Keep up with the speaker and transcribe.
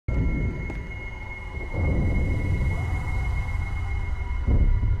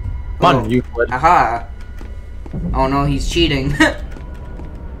Come on, Euclid. Aha. Oh no, he's cheating. Hey,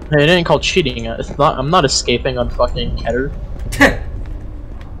 it ain't called cheating. It's not. I'm not escaping on fucking Keter.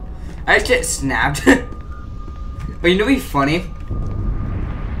 I just get snapped. But you know what'd be funny?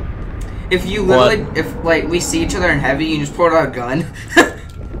 If you literally, if like we see each other in heavy, you just pull out a gun.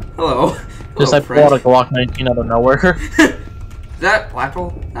 Hello. Just I pull out a Glock 19 out of nowhere. Is that black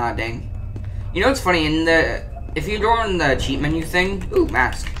hole? Nah, dang. You know what's funny? In the if you go on the cheat menu thing, ooh,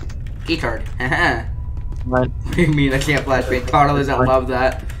 mask, key card. Haha. What do you mean I can't flashbang? Carl doesn't love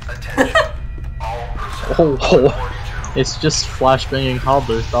that. Oh, it's just flashbanging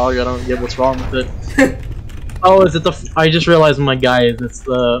toddlers, dog. I don't get what's wrong with it. Oh, is it the? I just realized my guy is. It's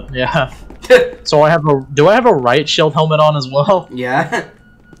the yeah. So I have a. Do I have a right shield helmet on as well? Yeah.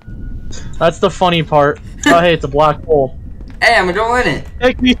 That's the funny part. Oh, hey, it's a black hole. Hey, I'm gonna go in it.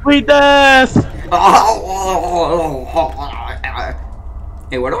 Take me, sweet death. Hey,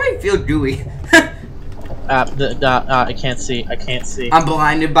 why do I feel gooey? I can't see. I can't see. I'm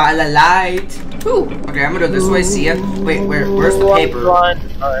blinded by the light. Ooh. Okay, I'm gonna go this way. See ya. Wait, where's the paper?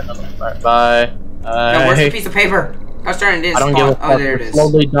 Alright, bye. No, where's the piece of paper? I was trying to. I don't give a fuck. Oh, there it is.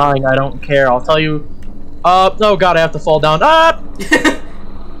 Slowly dying. I don't care. I'll tell you. Oh god, I have to fall down.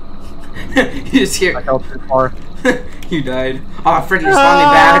 You just hear. I fell too far. You died. Oh, frick! You spawned me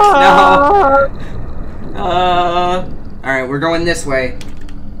back. No. Alright, we're going this way.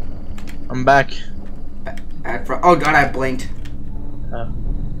 I'm back. Oh god, I blinked.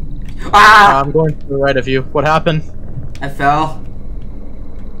 Ah! I'm going to the right of you. What happened? I fell.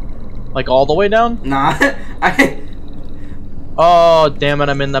 Like all the way down? Nah. Oh, damn it,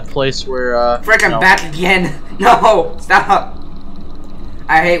 I'm in that place where, Frick, I'm back again. No, stop.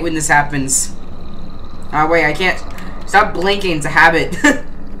 I hate when this happens. Oh, wait, I can't. Stop blinking, it's a habit.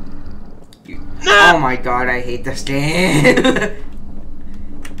 Oh my god, I hate this game.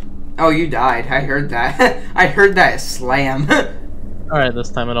 Oh, you died. I heard that. I heard that slam. Alright, this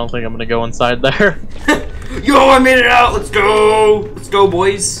time I don't think I'm gonna go inside there. Yo, I made it out! Let's go! Let's go,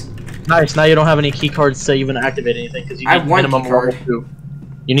 boys! Nice, now you don't have any key cards to even activate anything, because you need minimum level 2.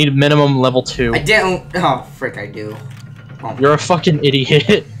 You need minimum level 2. I didn't. Oh, frick, I do. Oh. You're a fucking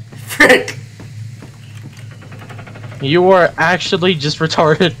idiot. Frick! You are actually just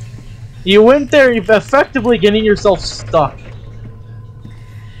retarded. You went there effectively getting yourself stuck.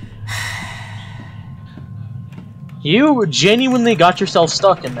 You genuinely got yourself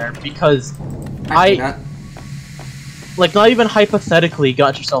stuck in there because like, not even hypothetically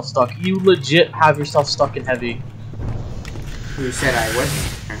got yourself stuck. You legit have yourself stuck in heavy. Who said I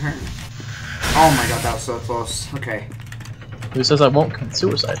wasn't? Oh my god, that was so close. Okay. Who says I won't commit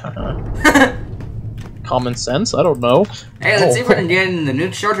suicide? Common sense? I don't know. Hey, let's see if we can get in the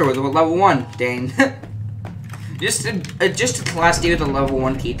nuke shelter with level 1. Dang. Just to class D with a level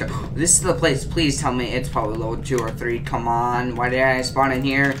 1 key. This is the place. Please tell me it's probably level 2 or 3. Come on. Why did I spawn in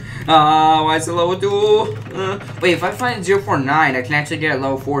here? Why is it level 2? Wait, if I find 049, I can actually get a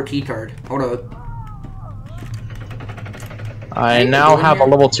level 4 key card. Hold up. I now have a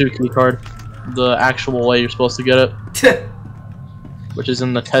level 2 key card. The actual way you're supposed to get it. Which is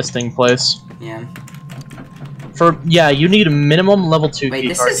in the testing place. Yeah. Yeah, you need a minimum level 2 Wait, key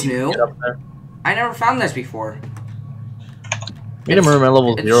this card is new? I never found this before. You didn't remember my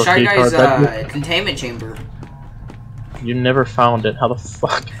level 0 Shy key Guy's, card. containment chamber. You never found it. How the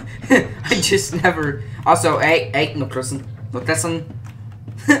fuck? I just never. Also, hey, look, listen. Look, listen.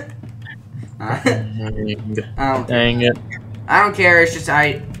 Dang it. I don't care. It's just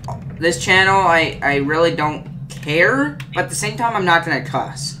this channel, I really don't care. But at the same time, I'm not gonna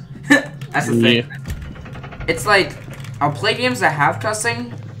cuss. That's the thing. It's like I'll play games that have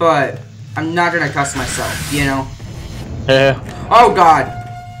cussing, but I'm not gonna cuss myself. You know. Yeah. Oh god.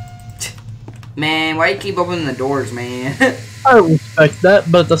 Man, why you keep opening the doors, man? I respect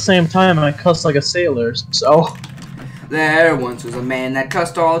that, but at the same time, I cuss like a sailor, so. There once was a man that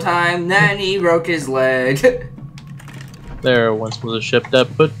cussed all the time, then he broke his leg. There once was a ship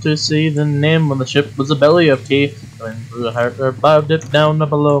that put to sea, the name on the ship was a belly of tea. Going through the heart, or bob dipped down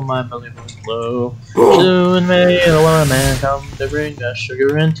below, my belly was low. Soon may the one man come to bring us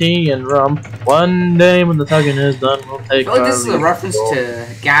sugar and tea and rum. One day when the tugging is done, we'll take I feel like this is a reference to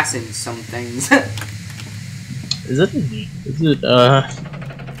gassing some things. Is it? Is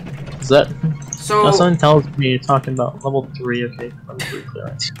that? So now someone tells me you're talking about level 3, okay, level 3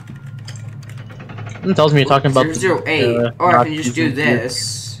 clearance. Someone tells me you're talking about 008, or I can just do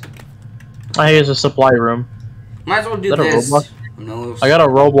this. I here's a supply room. Might as well do this. No, I got a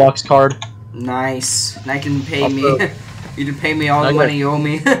Roblox card. Nice. And I can pay me. You can pay me all the money you owe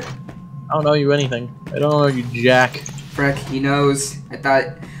me. I don't owe you anything. I don't owe you jack. Frick, he knows. I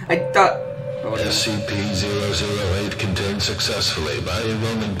thought. Oh, SCP-008 contained successfully by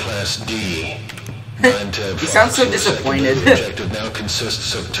Roman Class D. He sounds so disappointed. The objective now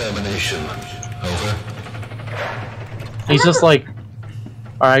consists of termination. Over. He's just like,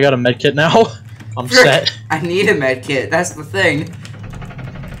 alright, I got a medkit now. I'm set. I need a medkit, that's the thing.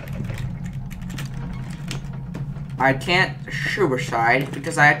 I can't suicide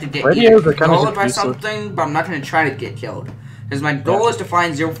because I have to get killed by something, but I'm not going to try to get killed. Because my goal is to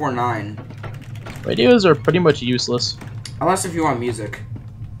find 049. Radios are pretty much useless. Unless if you want music.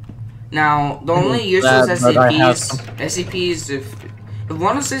 Now, the only useless SCPs, if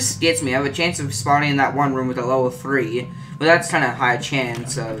one of this gets me, I have a chance of spawning in that one room with a level 3. But that's kind of high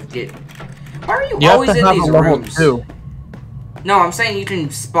chance of get. Why are you always in these rooms? No, I'm saying you can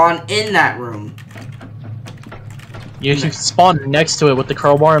spawn in that room. You can spawn next to it with the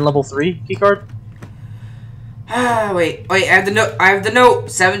crowbar and level 3 keycard. Wait, I have the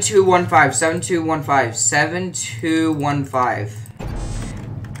note. 7215, 7215,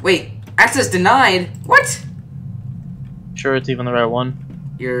 7215. Wait, access denied. What? Sure, it's even the right one.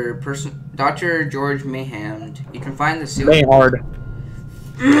 Your person, Dr. George Mayhand. You can find the seal. Mayhard.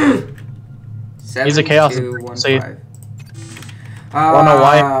 He's a chaos. See. I don't know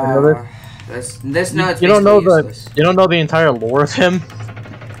why. This note's you don't know useless. You don't know the entire lore of him.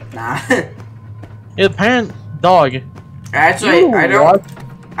 Nah. His parent dog. Actually, I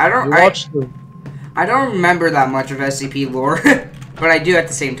don't remember that much of SCP lore, but I do at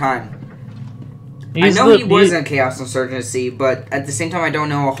the same time. I know he was in Chaos Insurgency, but at the same time, I don't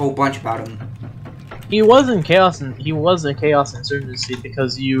know a whole bunch about him. He was in Chaos Insurgency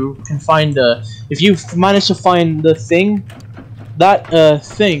because you can find if you manage to find the thing, the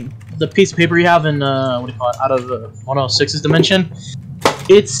piece of paper you have in what do you call it, out of 106's dimension.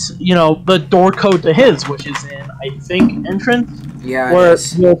 It's, you know, the door code to his, which is in, I think, entrance. Yeah. Where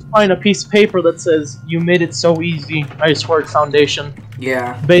you'll find a piece of paper that says, "You made it so easy. Nice work, Foundation."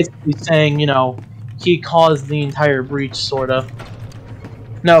 Yeah. Basically saying, you know, he caused the entire breach, sorta.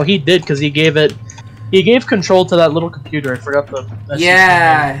 No, he did, because he gave control to that little computer. I forgot the.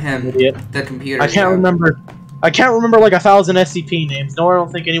 Yeah, him. Idiot. The computer. I can't remember like 1,000 SCP names. No, I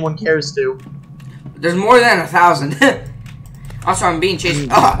don't think anyone cares to. There's more than 1,000. Also, I'm being chased.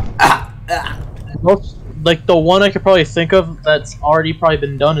 Most, like, the one I could probably think of that's already probably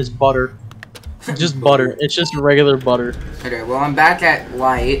been done is butter. Just butter. It's just regular butter. Okay, well, I'm back at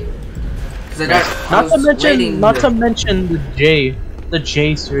light. Not to mention the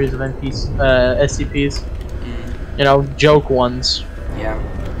J series of SCPs. You know, joke ones. Yeah.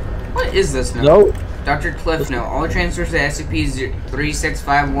 What is this now? No. Dr. Cliff note. All transfers to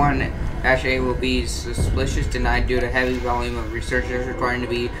SCP-3651-A will be suspicious denied due to heavy volume of researchers requiring to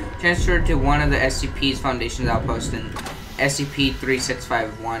be transferred to one of the SCP's Foundation's outposts in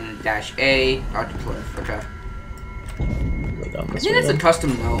SCP-3651-A. Dr. Cliff. Okay. I think that's a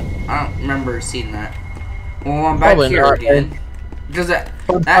custom note. I don't remember seeing that. Well, I'm back here again. Because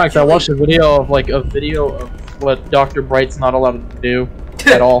fun fact, I watched a video of what Dr. Bright's not allowed to do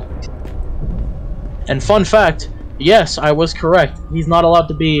at all. And fun fact, yes, I was correct. He's not allowed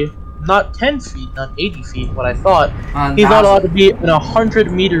to be not 10 feet, not 80 feet, what I thought. He's not allowed to be in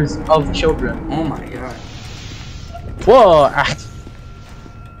 100 meters of children. Oh my god. Whoa!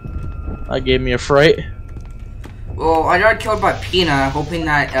 That gave me a fright. Well, I got killed by Pina, hoping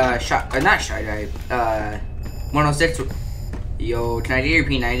that, not Shy Guy, 106. Yo, can I get your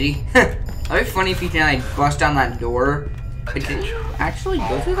P90? That'd be funny if you can, like, bust down that door. Could you actually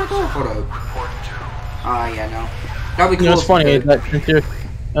go through that door? Hold up. Yeah, no. That'd be cool. You know, what's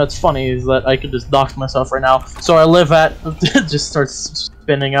funny is that I could just dox myself right now. So I live at, just starts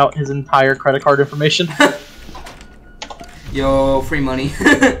spinning out his entire credit card information. Yo, free money.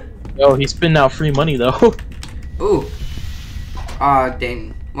 Yo, he's spinning out free money, though. Ooh.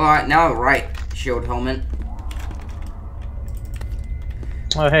 Dang. Well, now right. Shield helmet.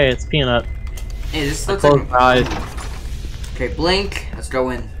 Oh, hey, it's Peanut. Hey, this looks like my eyes. Okay, blink. Let's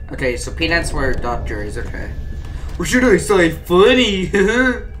go in. Okay, so Peanut's where Doctor is. Okay. Or should I say funny?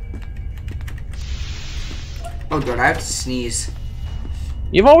 Oh god, I have to sneeze.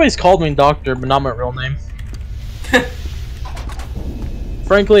 You've always called me Doctor, but not my real name.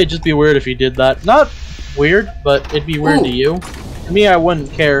 Frankly, it'd just be weird if you did that. Not weird, but it'd be weird to you. To me, I wouldn't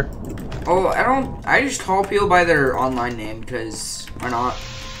care. Oh, I just call people by their online name because why not?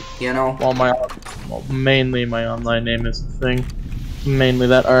 You know. Well, mainly my online name is the thing. Mainly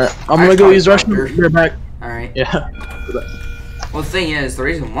that. All right, I'm gonna go use the restroom. Be right back. All right. Yeah. Well, the thing is, the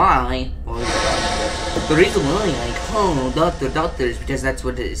reason why I oh, doctors, because that's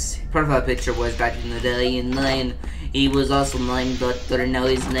what his profile picture was back in the day in 9. He was also named Doctor, now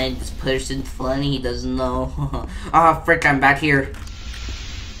he's named this person funny, he doesn't know. Ah, frick, I'm back here.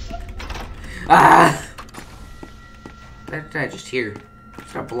 Ah! What did I just hear?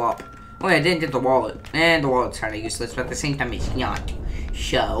 It's got blow up. Oh, yeah, I didn't get the wallet. And the wallet's kind of useless, but at the same time, it's not.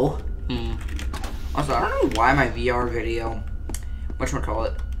 So, Also, I don't know why my VR video,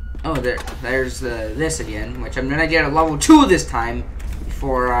 whatchamacallit. Oh, there's this again, which I'm gonna get at level 2 this time,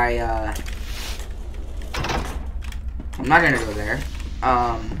 before I, I'm not gonna go there,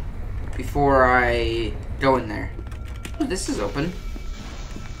 before I go in there. Oh, this is open.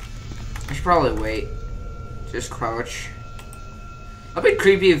 I should probably wait. Just crouch. A bit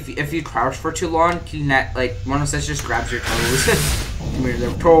creepy if you crouch for too long, you not, like, one of us just grabs your toes. Come here,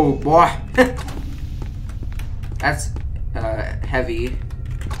 little toe, boy. That's, heavy.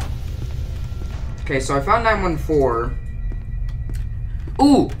 Okay, so I found 914.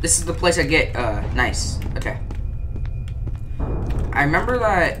 Ooh, this is the place I get, nice. Okay. I remember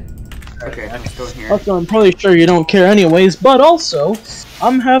that. Okay, I'm still in here. Also, I'm probably sure you don't care anyways, but also,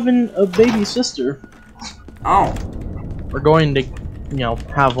 I'm having a baby sister. Oh. We're going to, you know,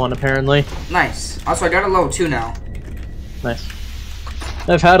 have one apparently. Nice. Also, I got a level 2 now. Nice.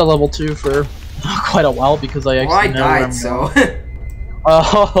 I've had a level 2 for quite a while because I actually know where I'm so.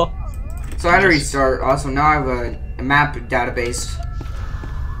 Oh. So I had to restart. Also, now I have a map database.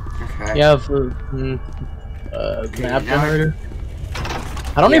 Okay. You have Okay, map now generator.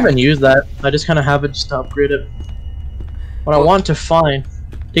 I don't even use that. I just kind of have it just to upgrade it. What I want to find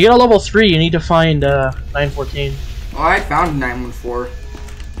to get a level 3, you need to find 914. Oh, I found 914.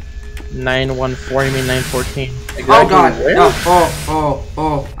 914. You mean 914? Exactly. Oh god! Where? No!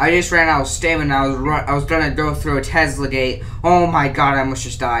 Oh! I just ran out of stamina. I was gonna go through a Tesla gate. Oh my god! I almost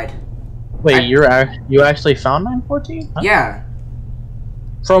just died. Wait, you actually found 914? Huh? Yeah.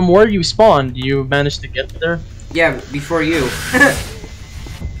 From where you spawned, you managed to get there? Yeah, before you.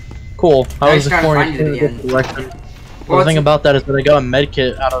 Cool. I was just gotta exploring find it again. direction. Well, the thing about that is that I got a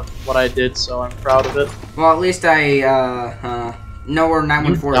medkit out of what I did, so I'm proud of it. Well, at least I know where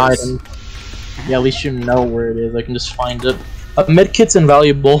 914 is. Yeah, at least you know where it is. I can just find it. A medkit's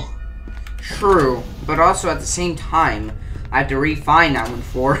invaluable. True, but also at the same time, I have to re-find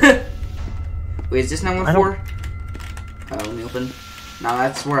 914. Wait, is this 914? Let me open. No,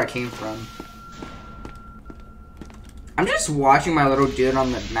 that's where I came from. I'm just watching my little dude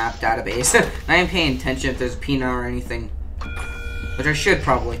on the map database. I ain't paying attention if there's a peanut or anything. Which I should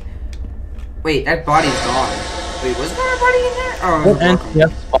probably. Wait, that body's gone. Wait, was there a body in there? Oh, And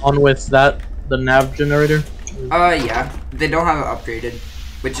yes, spawn with that, the nav generator. Yeah. They don't have it upgraded.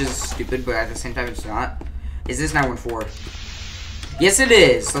 Which is stupid, but at the same time it's not. Is this 914? Yes it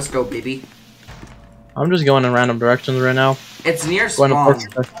is! Let's go, baby. I'm just going in random directions right now. It's near Going spawn.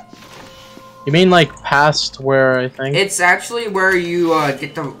 You mean like past where I think? It's actually where you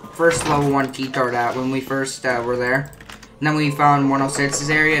get the first level 1 key card at when we first were there. And then we found 106's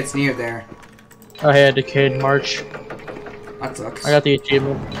area, it's near there. Oh hey, Decayed March. That sucks. I got the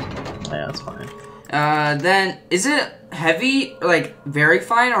achievement. Yeah, that's fine. Then, is it heavy, like, very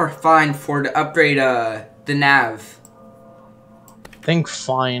fine, or fine for to upgrade the nav? I think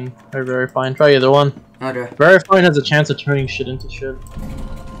fine, or very fine. Try either one. Okay. Very fine has a chance of turning shit into shit.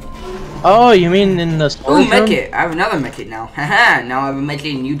 Oh, you mean in the storage Ooh, room? medkit! I have another medkit now. Haha, now I have a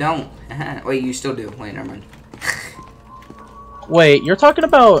medkit and you don't. Haha. Wait, you still do. Wait, never mind. Wait, you're talking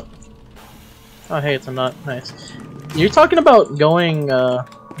about... Oh, hey, it's a nut. Nice. You're talking about going,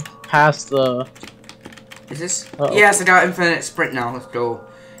 past the... Is this? Uh-oh. Yes, I got infinite sprint now. Let's go.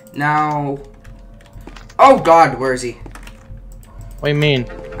 Now... Oh god, where is he? What do you mean?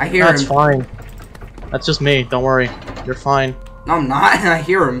 I hear That's him. fine. That's just me. Don't worry. You're fine. No, I'm not. I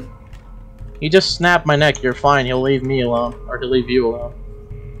hear him. He just snapped my neck. You're fine. He'll leave me alone. Or he'll leave you alone.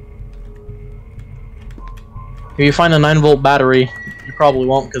 If you find a 9-volt battery, you probably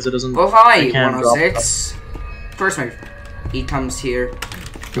won't because it doesn't... Oh, hi, it can't drop 106. First move. He comes here.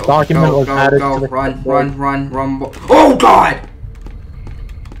 The document was added go, to the run. Oh, God!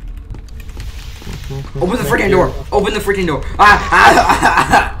 Open the freaking door! Open the freaking door!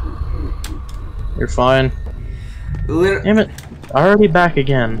 You're fine. Damn it. Already back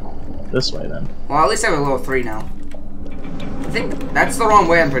again. This way, then. Well, at least I have a level 3 now. I think that's the wrong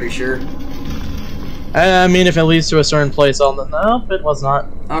way, I'm pretty sure. I mean, if it leads to a certain place, I'll... Nope, it was not.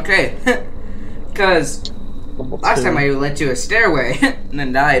 Okay. Because last time I led to a stairway and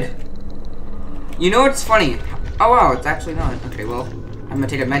then died. You know what's funny? Oh, wow, it's actually not. Okay, well, I'm gonna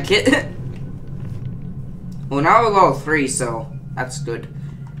take a med kit. Well, now we're level 3, so that's good.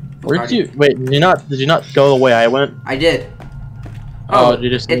 Where'd you wait? Did you not go the way I went? I did. Oh, did you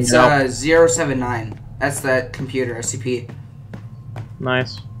just it's 079. That's the computer SCP.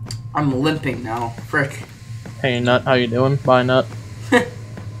 Nice. I'm limping now. Frick. Hey Nut, how you doing? Bye Nut.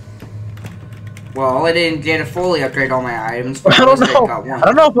 Well, I didn't get a fully upgrade all my items, but I don't know. got one. I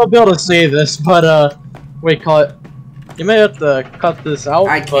don't know if I'll be able to say this, but wait, call it. You may have to cut this out.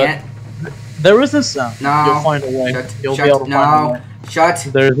 I can't. There is this sound. No. You'll find a way. You'll be able to find a way. Shut.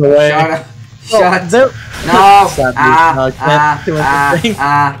 There's a way. Shut up. Shut. Shut. No.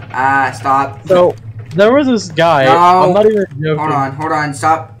 Stop. So there was this guy. No. I'm not even joking. Hold on.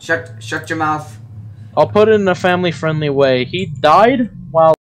 Stop. Shut your mouth. I'll put it in a family-friendly way. He died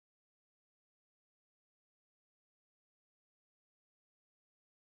while.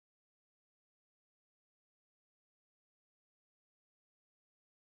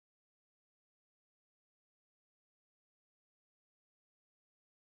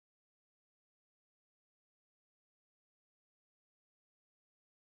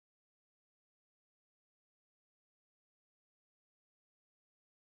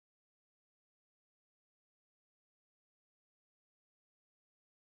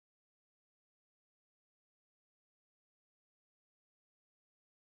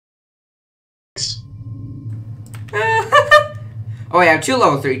 Oh, I have 2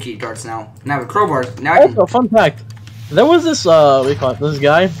 level 3 key cards now. Now with crowbars. Now I can... Also, fun fact. There was this what do you call it? This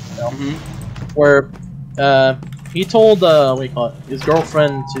guy, where he told what do you call it? His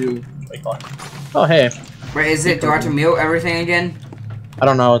girlfriend to what do you call it? Oh hey. Wait, is it? Do I have to mute everything again? I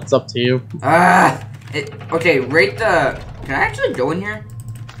don't know. It's up to you. Okay. Rate the. Can I actually go in here?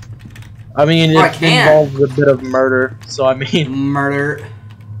 I mean, it involves a bit of murder, so I mean. Murder.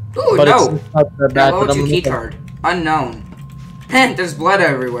 Ooh, but no. It's not that bad. Level 2 key card. Unknown. There's blood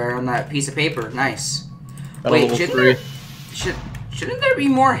everywhere on that piece of paper. Nice. Wait, shouldn't there be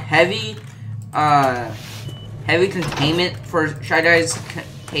more heavy containment for Shy Guy's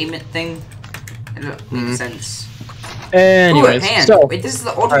containment thing? It doesn't make sense. Anyways, ooh, a hand. So, wait, this is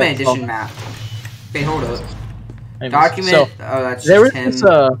the Ultimate Edition map. Wait, hold up. Anyways, Document. So, oh, that's there just him.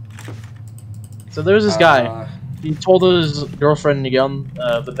 So there's this guy. He told his girlfriend to get on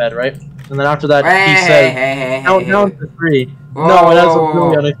the bed, right? And then after that, he said, "Count down to 3." Whoa, no, it has a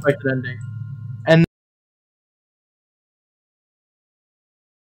really unexpected ending. And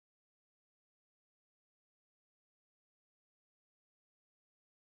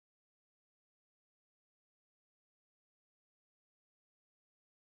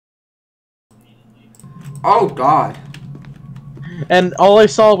oh God. And all I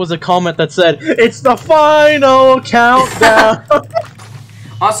saw was a comment that said, "It's the final countdown."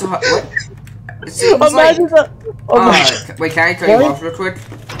 Also, what? It seems Imagine like, that. wait, can I cut you off real quick?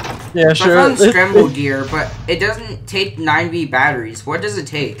 Yeah, so sure. I found scramble gear, but it doesn't take 9V batteries. What does it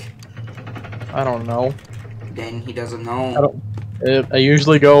take? I don't know. Then he doesn't know. I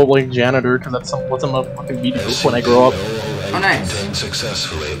usually go like janitor because that's what's in my fucking video when I grow up. Oh, nice. Contained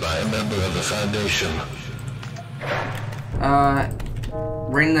successfully by a member of the Foundation.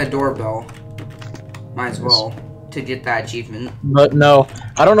 Ring the doorbell. Might as well to get that achievement. But no,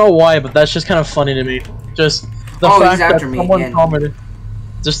 I don't know why, but that's just kind of funny to me. Just the fact that someone commented.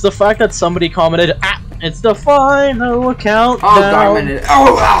 Just the fact that somebody commented, "Ah, it's the final countdown."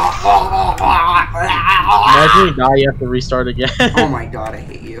 Oh, God, Imagine you die, you have to restart again. Oh my God, I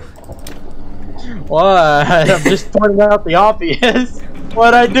hate you. What? I'm just pointing out the obvious.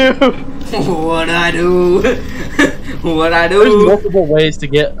 What'd I do? What'd I do? What'd I do? There's multiple ways to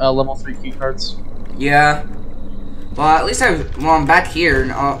get level 3 key cards. Yeah. Well, at least I'm back here.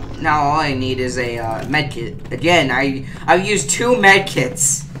 Now all I need is a med kit. Again, I've used 2 med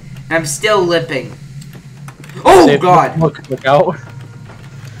kits, and I'm still limping. Oh God! Look out!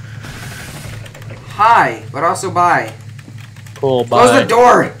 Hi, but also bye. Cool. Bye. Close the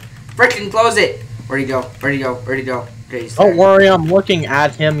door. Frickin' close it. Where'd he go? Where'd he go? Where'd he go? Okay, don't worry, I'm looking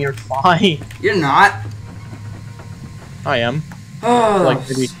at him. You're fine. You're not. I am. Oh. Like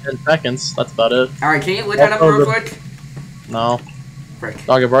maybe 10 seconds. That's about it. All right, can you look at him real quick? No. Frick.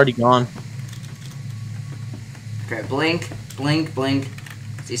 Dog, I've already gone. Okay, blink, blink, blink.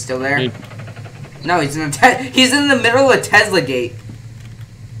 Is he still there? No, he's in the he's in the middle of a Tesla gate.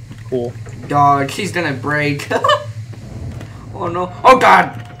 Cool. Dog, he's gonna break. Oh no! Oh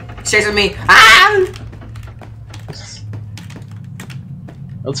God! Chasing me! Ah!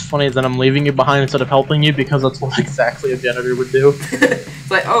 What's funny is that I'm leaving you behind instead of helping you because that's what exactly a janitor would do. It's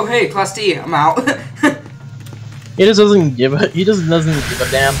like, oh hey, Class D, I'm out. He just doesn't give a give a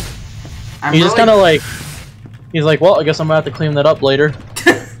damn. He's just kind of like, he's like, well, I guess I'm gonna have to clean that up later.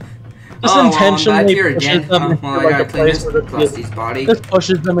 Just I'm intentionally back here pushes again. them into Well, I like gotta a clean place this where Clusty's body. just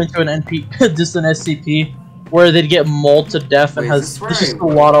pushes them into an NP, just an SCP, where they'd get mauled to death and Wait, is has this where it's just I a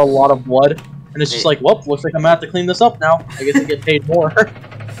lot of blood, and it's just Wait. like, well, looks like I'm gonna have to clean this up now. I guess I get paid more.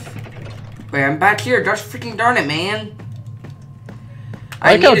 Wait, I'm back here. Gosh freaking darn it, man.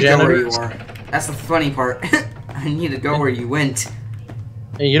 I I like how need to go where you janitors- are. That's the funny part. I need to go where you went.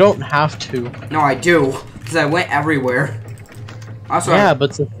 And you don't have to. No, I do. Because I went everywhere. Also, Yeah, but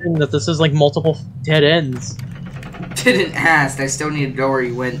it's the thing that this is like multiple dead ends. I didn't ask. I still need to go where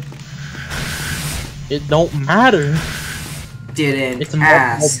you went. It don't matter. Didn't It's multiple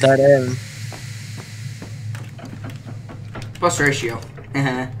ask. dead ends. Plus ratio.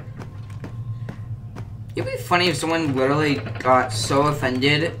 It'd be funny if someone literally got so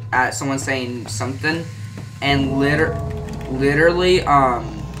offended at someone saying something and literally okay,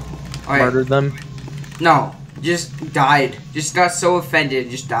 Murdered them. no, just died. Just got so offended,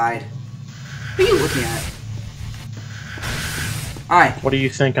 just died. What are you looking at? Alright. What do you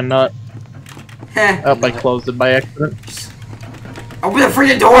think, a nut? Heh. Oh, I closed it by accident. Open the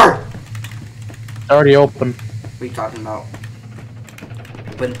freaking door! It's already open. What are you talking about?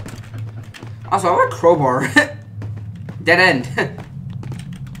 Open. Also, I want a crowbar. Dead end.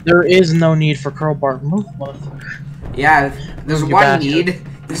 There is no need for crowbar. Move, motherfucker. Yeah, there's You one bastard. need.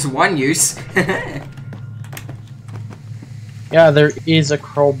 There's one use. Yeah, there is a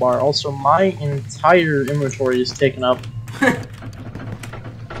crowbar. Also, my entire inventory is taken up.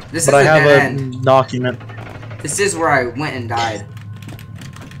 This But is I a have dead a end. document. This is where I went and died.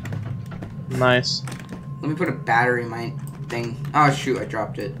 Nice. Let me put a battery in my thing. Oh shoot, I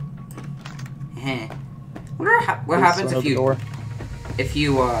dropped it. Heh. Wonder what happens if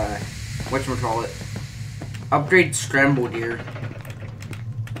you whatchamacallit, upgrade scramble deer.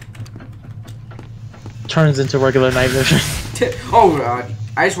 Turns into regular night vision. Oh god,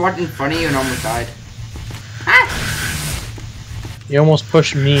 I just walked in front of you and almost died. Ah! You almost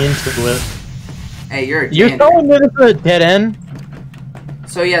pushed me into it. Hey, you're a You're janitor. telling me this is a dead end?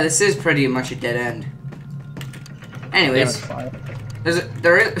 So yeah, this is pretty much a dead end. Damn, Anyways, it's fine.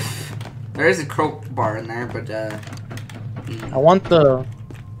 there is a crowbar in there, but I want the.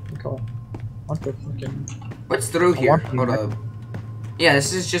 Fucking. what's through I here? want the Hold med- up. Yeah,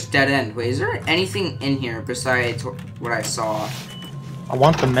 this is just dead end. Wait, is there anything in here besides what I saw? I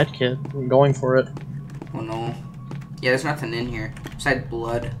want the med kit. I'm going for it. Oh no. Yeah, there's nothing in here besides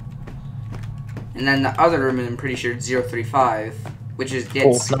blood. And then the other room, I'm pretty sure it's 035, which is dead.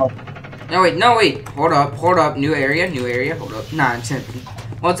 Oh no. No wait. Hold up. New area. Hold up. Nah, it's empty.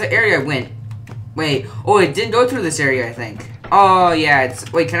 Well, it's the area I went. Wait. Oh, it didn't go through this area, I think. Oh yeah.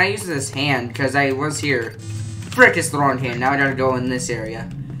 It's. Wait, can I use this hand? Because I was here. Frick, it's the wrong hand. Now I gotta go in this area.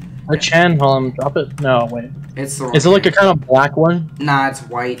 I can drop it. No, wait. It's the wrong Is it like a hand. kind of black one? Nah, it's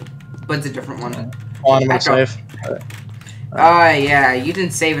white, but it's a different one. Oh, I'm gonna Back up. save. Yeah, you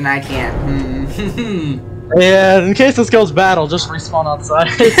didn't save and I can't. Yeah, in case this goes bad, I'll just respawn outside.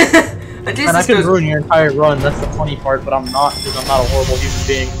 In case And I this can goes. ruin your entire run. That's the funny part, but I'm not, because I'm not a horrible human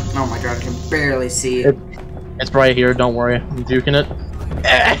being. Oh my god, I can barely see. It's right here. Don't worry. I'm juking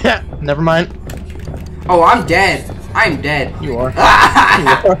it. Never mind. Oh, I'm dead. I'm dead. You are.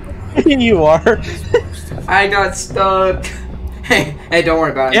 You are. I got stuck. Hey, don't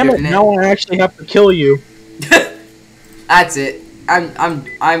worry about it. Damn it! Doing Now I actually have to kill you. That's it.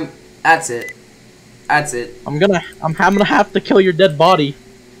 That's it. That's it. I'm gonna have to kill your dead body.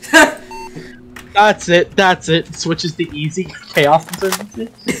 That's it. That's it. Switches to easy. Chaos insurgency.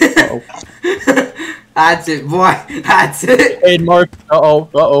 Uh-oh. That's it, boy. That's it. Decade March.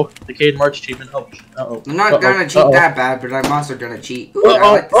 Uh-oh. Decade March achievement. Oh. I'm not gonna cheat that bad, but I'm also gonna cheat. Ooh, I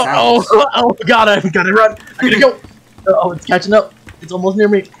Uh-oh. like the sounds. Gotta run. I gotta go. Uh-oh, it's catching up. It's almost near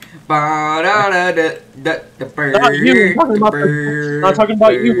me. Not you. I'm not talking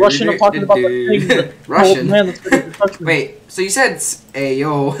about you. Russian. I'm talking about the thing. Russian. Oh, man, let's touch me. Wait, so you said, hey,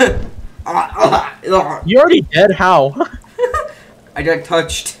 yo. You already dead? How? I got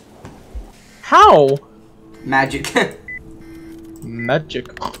touched. How? Magic. Magic.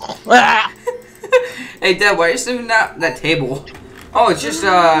 Ah! Hey, Dad, why are you sitting at that table? Oh, it's just,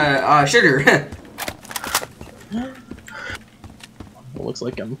 sugar. It looks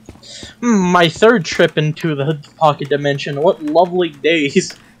like I'm... my third trip into the pocket dimension. What lovely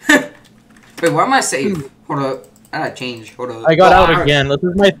days. Wait, why am I safe? Hold up. I gotta change. Hold up. I got out again. This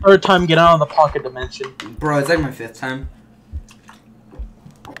is my third time getting out of the pocket dimension. Bro, it's like my 5th time.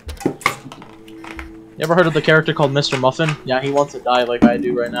 You ever heard of the character called Mr. Muffin? Yeah, he wants to die like I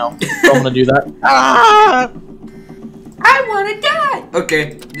do right now. So I'm gonna do that. Ah! I wanna die!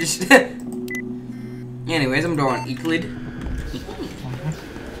 Okay, just... Anyways, I'm going Euclid.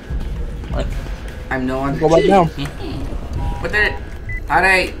 What? I'm no one. Go back down. What did it? How do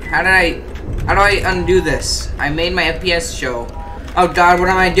I undo this? I made my FPS show. Oh God, what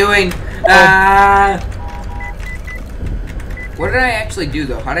am I doing? What did I actually do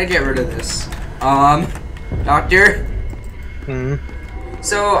though? How did I get rid of this? Doctor.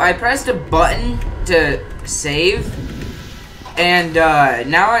 So I pressed a button to save, and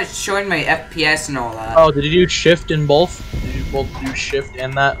now it's showing my FPS and all that. Oh, did you do shift in both? Did you both do shift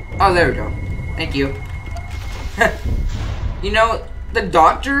in that? Oh, there we go. Thank you. You know,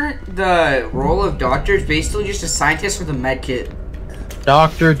 the role of doctor is basically just a scientist with a med kit.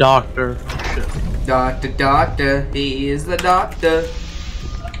 Doctor. Doctor, he is the doctor.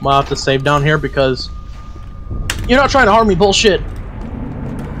 I'll have to save down here because you're not trying to harm me, bullshit.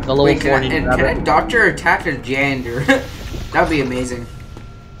 The level Wait, 4 can a doctor attack a janitor? That'd be amazing.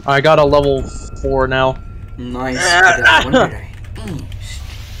 I got a level 4 now. Nice. When did I?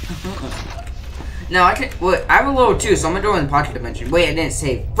 No, I can. Well, I have a level 2, so I'm gonna go in the pocket dimension. Wait, I didn't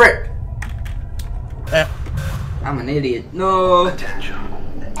save. Frick! I'm an idiot. No.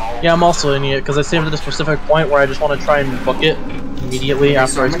 Yeah, I'm also an idiot because I saved at a specific point where I just want to try and book it immediately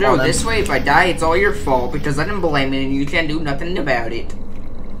after so I I'm spawn gonna go in. this way. If I die, it's all your fault because I didn't blame it and you can't do nothing about it.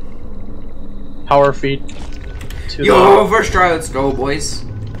 Power feed. To Yo, first try. Let's go, boys.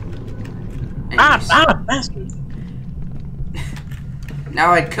 Anyways. Bastard.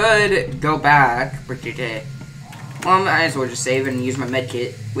 Now I could go back, but today. Well, I might as well just save and use my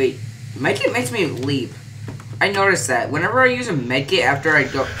medkit. Wait, medkit makes me leap. I noticed that whenever I use a medkit after I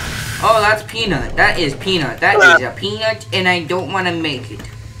go. Oh, that's Peanut. That is Peanut. That is a peanut, and I don't want to make it.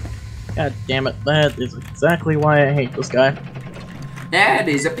 God damn it! That is exactly why I hate this guy. That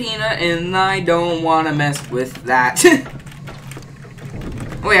is a peanut, and I don't want to mess with that.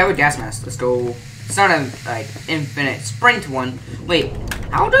 Oh, wait, I have a gas mask. Let's go. It's not a, like, infinite sprint one. Wait,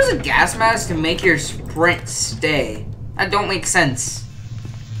 how does a gas mask to make your sprint stay? That don't make sense.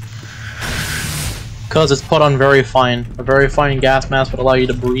 Because it's put on very fine. A very fine gas mask would allow you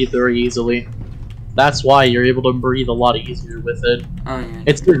to breathe very easily. That's why you're able to breathe a lot easier with it. Oh, yeah.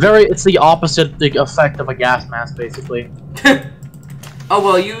 It's the opposite effect of a gas mask, basically. Oh,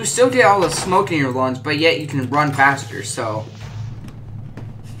 well, you still get all the smoke in your lungs, but yet you can run faster, so.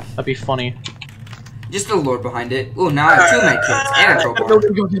 That'd be funny. Just the lore behind it. Oh, now I have 2 medkits and a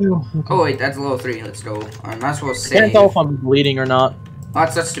crowbar. Oh, wait, that's level 3. Let's go. I might as well save. Can't tell if I'm bleeding or not. Oh,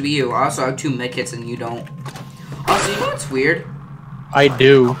 that sucks to be you. I also have 2 medkits and you don't. Also, you know what's weird? I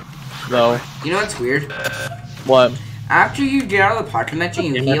do, though. You know what's weird? What? After you get out of the pocket dimension,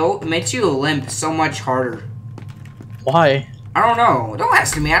 you heal. It makes you limp so much harder. Why? I don't know. Don't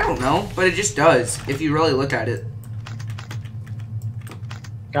ask me. I don't know. But it just does, if you really look at it.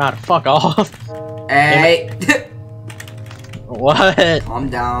 God, fuck off. Hey. What? Calm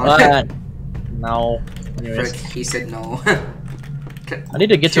down. What? No. Anyways. Frick, he said no. I need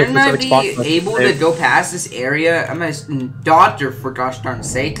to get to a Shouldn't I specific spot. be able to go past this area? I'm a doctor, for gosh darn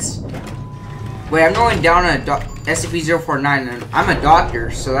sakes. Wait, I'm going down a SCP-049, and I'm a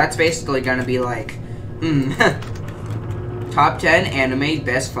doctor, so that's basically gonna be like, top 10 anime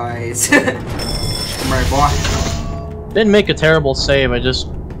best fights. I'm right, boy. Didn't make a terrible save, I just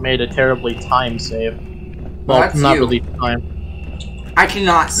made a terribly timed save. Well, That's not you. really timed. I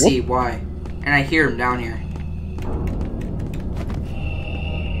cannot see why. And I hear him down here.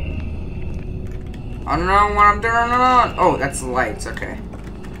 I don't know what I'm turning on. Oh, that's the lights, okay.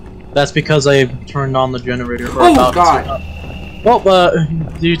 That's because I turned on the generator. Oh, God. Well,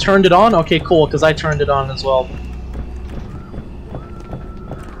 you turned it on? Okay, cool, because I turned it on as well.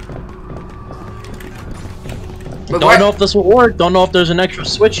 But Don't know if this will work. Don't know if there's an extra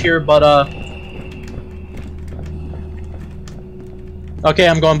switch here, but okay,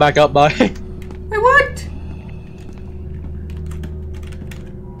 I'm going back up. Bye. Wait, what?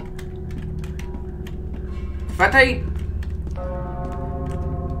 If I tell you...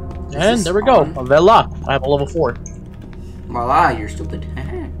 And there we go. Vela. I have a level 4. Voila, you're stupid.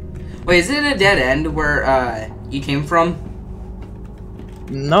 Wait, is it a dead end where you came from?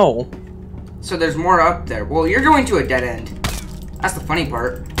 No. So there's more up there. Well, you're going to a dead end. That's the funny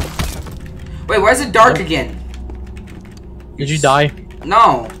part. Wait, why is it dark again? Did you die?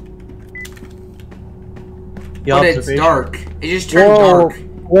 No. But it's dark. It just turned dark.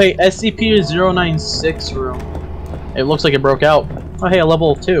 Wait, SCP is 096 room. It looks like it broke out. Oh, hey, a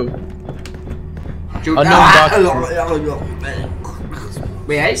level 2.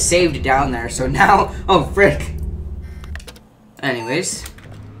 Wait, I saved it down there, so now... Oh, frick. Anyways.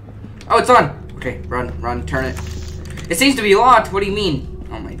 Oh, it's on! Okay, run, turn it. It seems to be locked, what do you mean?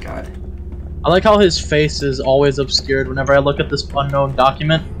 Oh my god. I like how his face is always obscured whenever I look at this unknown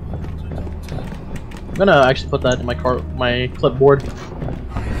document. I'm gonna actually put that in my clipboard.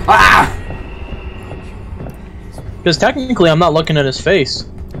 Ah! Because technically, I'm not looking at his face.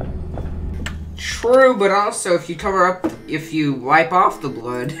 True, but also if you wipe off the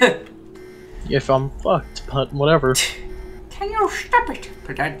blood. If I'm fucked, but whatever. Can you stop it?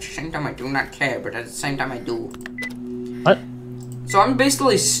 But at the same time, I do not care. But at the same time, I do. What? So I'm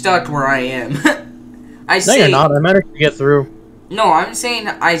basically stuck where I am. No, you're not. I managed to get through. No, I'm saying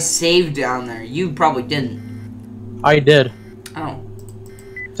I saved down there. You probably didn't. I did. Oh.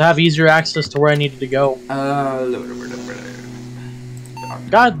 To have easier access to where I needed to go.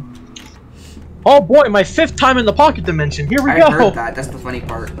 God. Oh boy, my 5th time in the pocket dimension. Here we go. I heard that. That's the funny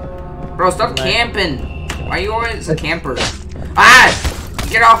part. Bro, stop camping. Why are you always a camper? Ah!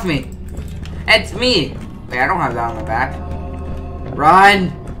 Get off me. It's me. Wait, I don't have that on my back.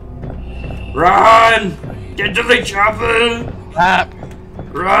 Run. Run. Get to the chopper. Ah.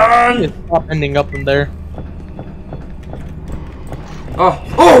 Run. Stop ending up in there. Oh.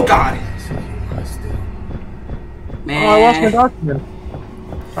 Oh, God. Man. Oh, I lost my document.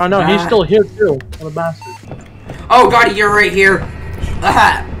 Oh no, he's still here too. What a bastard. Oh God, you're right here.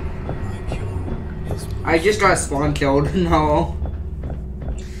 Ah. I just got spawn killed. No.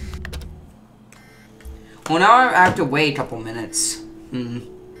 Well, now I have to wait a couple minutes. I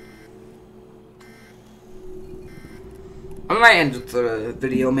might end the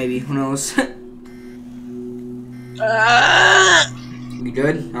video, maybe. Who knows? You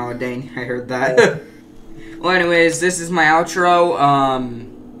good? Oh dang, I heard that. Well, anyways, this is my outro.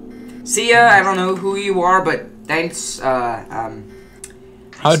 See ya. I don't know who you are, but thanks. How'd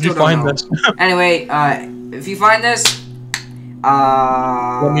you find this? Anyway, if you find this,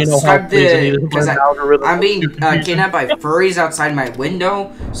 let me know subscribe how because I'm being kidnapped by furries outside my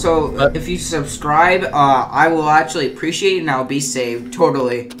window. So if you subscribe, I will actually appreciate it and I'll be saved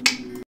totally.